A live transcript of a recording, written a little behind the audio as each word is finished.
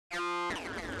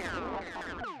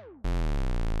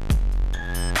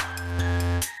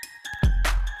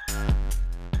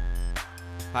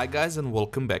Hi guys, and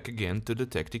welcome back again to the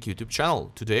Tactic YouTube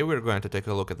channel. Today we're going to take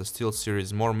a look at the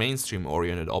SteelSeries more mainstream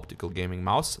oriented optical gaming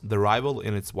mouse, the Rival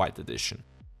in its White Edition.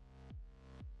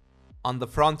 On the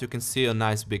front you can see a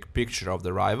nice big picture of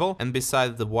the Rival, and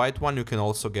beside the white one you can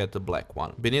also get the black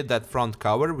one. Beneath that front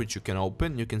cover, which you can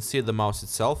open, you can see the mouse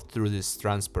itself through this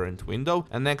transparent window,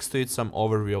 and next to it some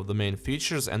overview of the main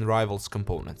features and Rival's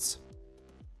components.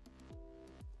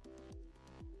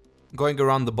 Going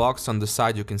around the box, on the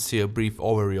side you can see a brief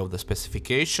overview of the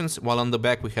specifications, while on the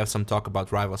back we have some talk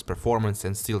about Rival's performance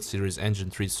and SteelSeries Engine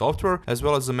 3 software, as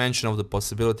well as a mention of the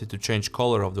possibility to change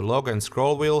color of the logo and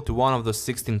scroll wheel to one of the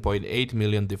 16.8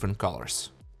 million different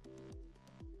colors.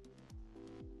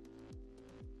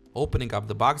 Opening up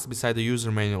the box, beside the user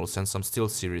manuals and some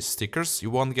SteelSeries stickers, you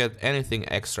won't get anything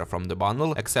extra from the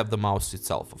bundle, except the mouse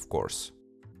itself, of course.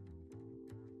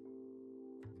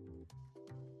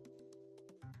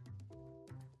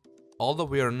 Although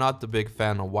we are not a big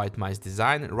fan of white mice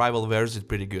design, Rival wears it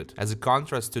pretty good. As a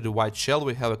contrast to the white shell,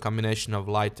 we have a combination of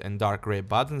light and dark gray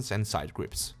buttons and side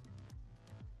grips.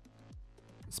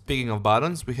 Speaking of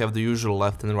buttons, we have the usual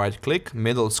left and right click,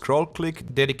 middle scroll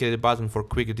click, dedicated button for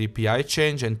quick DPI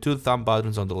change and two thumb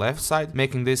buttons on the left side,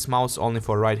 making this mouse only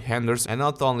for right-handers, and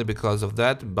not only because of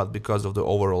that, but because of the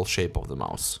overall shape of the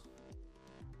mouse.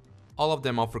 All of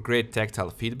them offer great tactile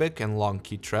feedback and long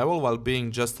key travel while being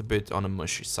just a bit on a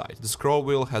mushy side. The scroll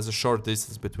wheel has a short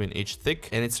distance between each thick,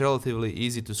 and it's relatively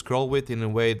easy to scroll with in a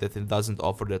way that it doesn't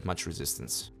offer that much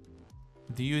resistance.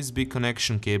 The USB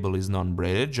connection cable is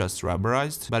non-braided, just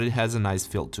rubberized, but it has a nice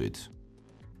feel to it.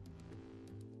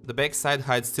 The back side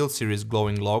hides SteelSeries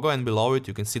glowing logo, and below it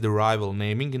you can see the Rival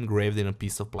naming engraved in a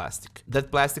piece of plastic.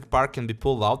 That plastic part can be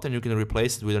pulled out and you can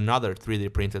replace it with another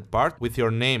 3D printed part with your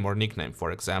name or nickname,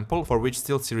 for example, for which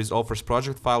SteelSeries offers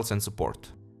project files and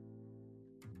support.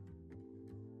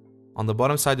 On the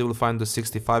bottom side you will find the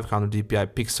 6500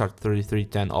 dpi Pixar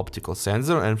 3310 optical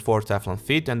sensor and 4 Teflon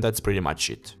feet, and that's pretty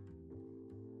much it.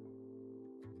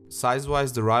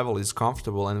 Size-wise, the Rival is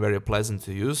comfortable and very pleasant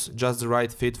to use, just the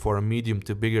right fit for a medium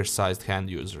to bigger sized hand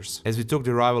users. As we took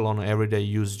the Rival on an everyday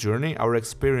use journey, our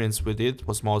experience with it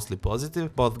was mostly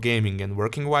positive, both gaming and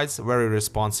working wise, very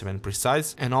responsive and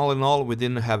precise, and all in all we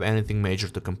didn't have anything major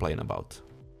to complain about.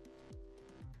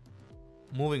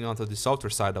 Moving on to the software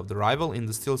side of the Rival, in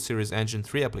the SteelSeries Engine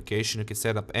 3 application you can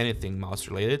set up anything mouse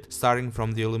related, starting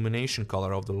from the illumination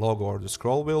color of the logo or the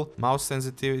scroll wheel, mouse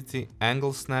sensitivity,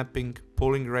 angle snapping,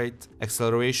 pulling rate,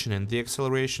 acceleration and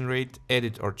deacceleration rate,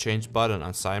 edit or change button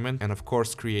assignment, and of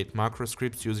course create macro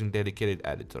scripts using dedicated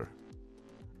editor.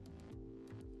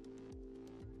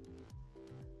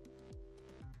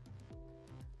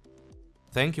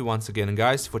 Thank you once again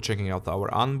guys for checking out our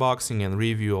unboxing and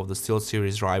review of the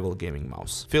SteelSeries Rival gaming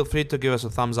mouse. Feel free to give us a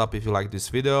thumbs up if you like this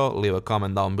video, leave a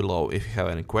comment down below if you have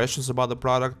any questions about the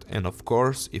product, and of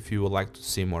course, if you would like to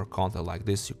see more content like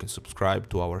this, you can subscribe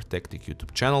to our Tactic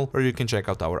YouTube channel, or you can check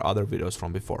out our other videos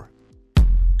from before.